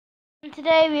and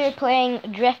today we are playing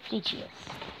Drifty Chase.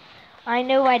 I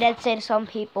know I did say to some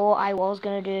people I was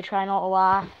going to do a try not to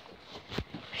laugh.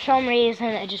 For some reason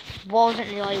it just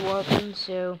wasn't really working,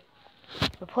 so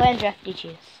we're playing Drifty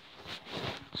Chase.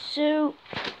 So,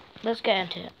 let's get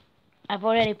into it. I've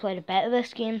already played a bit of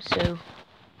this game, so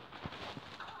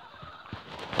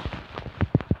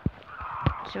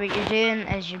what you're doing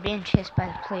is you're being chased by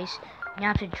the police. You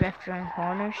have to drift around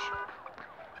corners.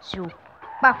 So,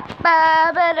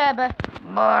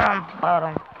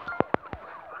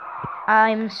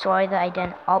 I'm sorry that I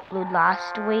didn't upload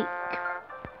last week.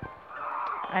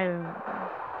 I've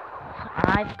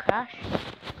crashed.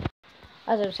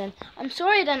 As I was saying, I'm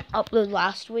sorry I didn't upload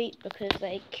last week because,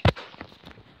 like,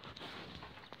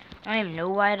 I don't even know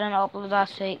why I didn't upload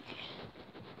last week.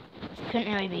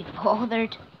 Couldn't really be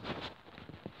bothered.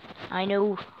 I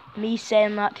know, me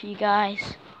saying that to you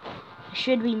guys, I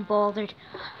should have been bothered.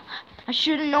 I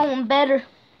should have known better.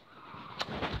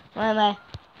 Well, anyway,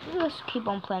 let's keep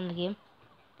on playing the game.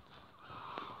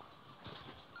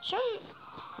 Some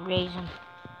reason,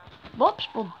 what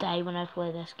people die when I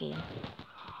play this game?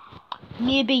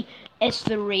 Maybe it's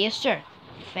the racer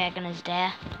faking his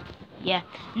death. Yeah,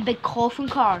 and big coffin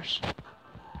cars.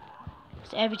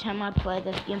 So every time I play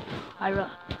this game, I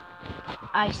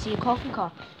see a coffin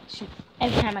car. So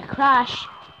every time I crash,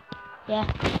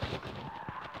 yeah,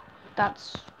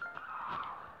 that's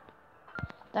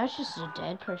just a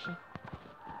dead person.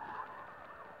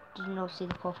 Did you not see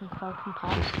the coffin car come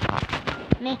past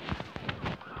me?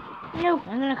 No,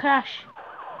 I'm gonna crash.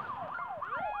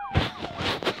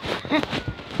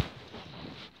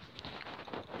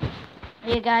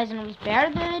 Yeah, guys, and it was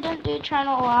better that I didn't do try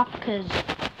not to laugh because,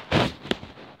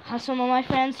 as some of my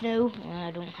friends know,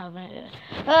 I don't have any.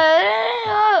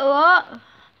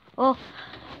 Well,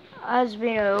 as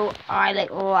we know, I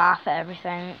like laugh at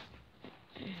everything.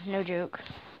 No joke.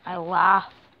 I will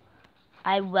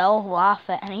laugh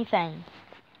at anything.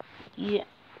 You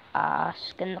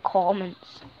ask in the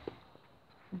comments,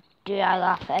 do I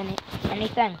laugh at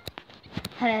anything?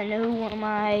 And I know one of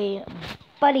my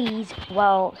buddies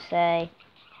will say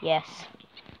yes.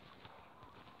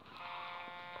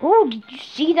 Oh, did you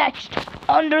see that just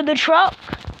under the truck?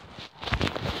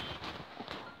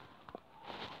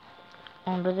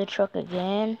 Under the truck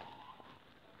again.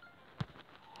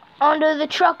 Under the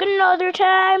truck another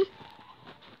time.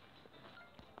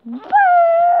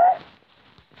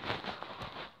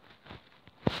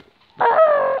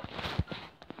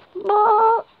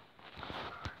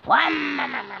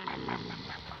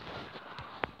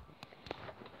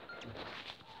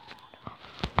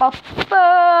 Oh,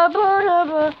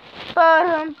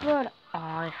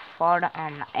 I farted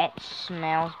and it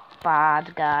smells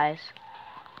bad, guys.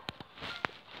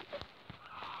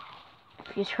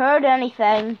 If you've heard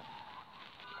anything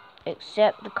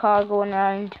except the car going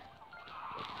around,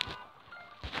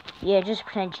 yeah, just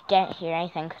pretend you didn't hear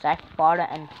anything because I farted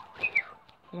and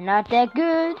you're not that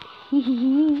good.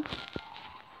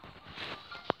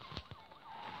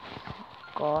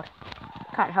 God,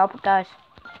 can't help it, guys.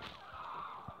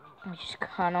 I just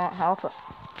cannot help it.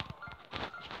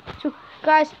 So,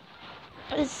 guys,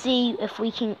 let's see if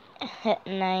we can hit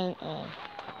 90.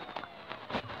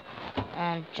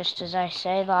 And just as I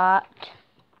say that,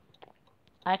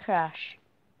 I crash.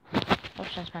 What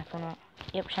percent's my phone at?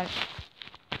 8%.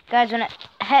 Guys, when it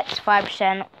hits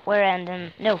 5%, we're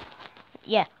ending. No.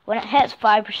 Yeah, when it hits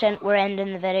 5%, we're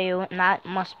ending the video. And that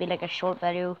must be like a short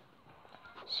video.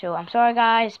 So, I'm sorry,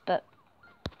 guys, but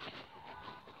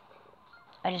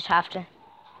I just have to.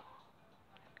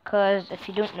 Because if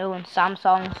you don't know, in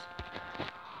Samsungs,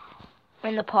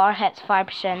 when the power hits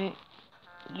 5%,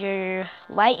 your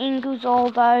lighting goes all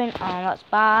down, and that's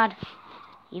bad.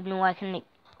 Even though I can like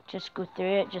just go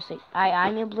through it, just like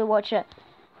I'm able to watch it.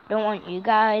 Don't want you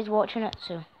guys watching it,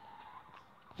 so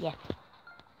yeah. You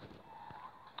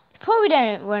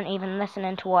probably weren't even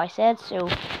listening to what I said, so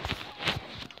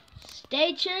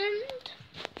stay tuned.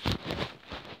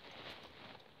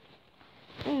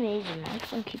 Amazing, my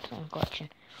phone keeps on glitching.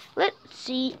 Let's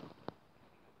see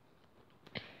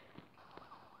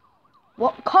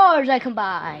what cars I can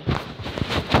buy.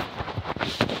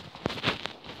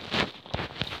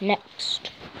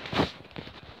 Next.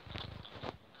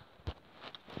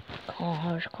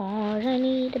 Cars, I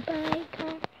need to buy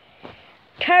cars.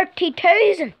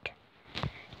 30,000.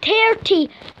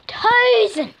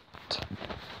 30,000.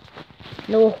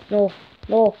 No.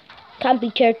 Can't be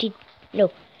 30.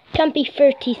 No. Can't be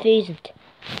 30,000.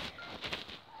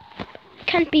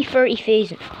 Can't be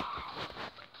 30,000.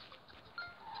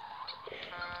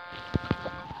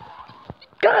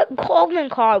 That Coleman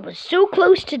car was so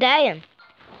close to dying.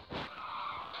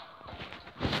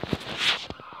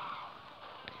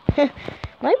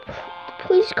 My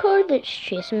police car that's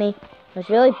chasing me was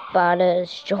really bad at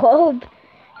its job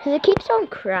because it keeps on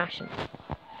crashing.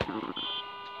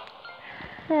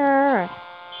 Well,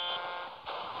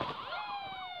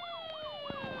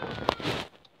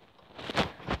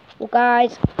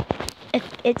 guys,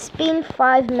 it's been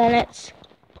 5 minutes,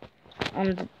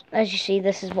 and as you see,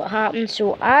 this is what happened.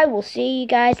 So I will see you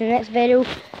guys in the next video.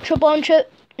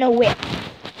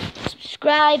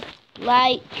 Subscribe,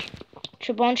 like,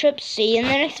 Trip on Trip. See you in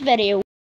the next video.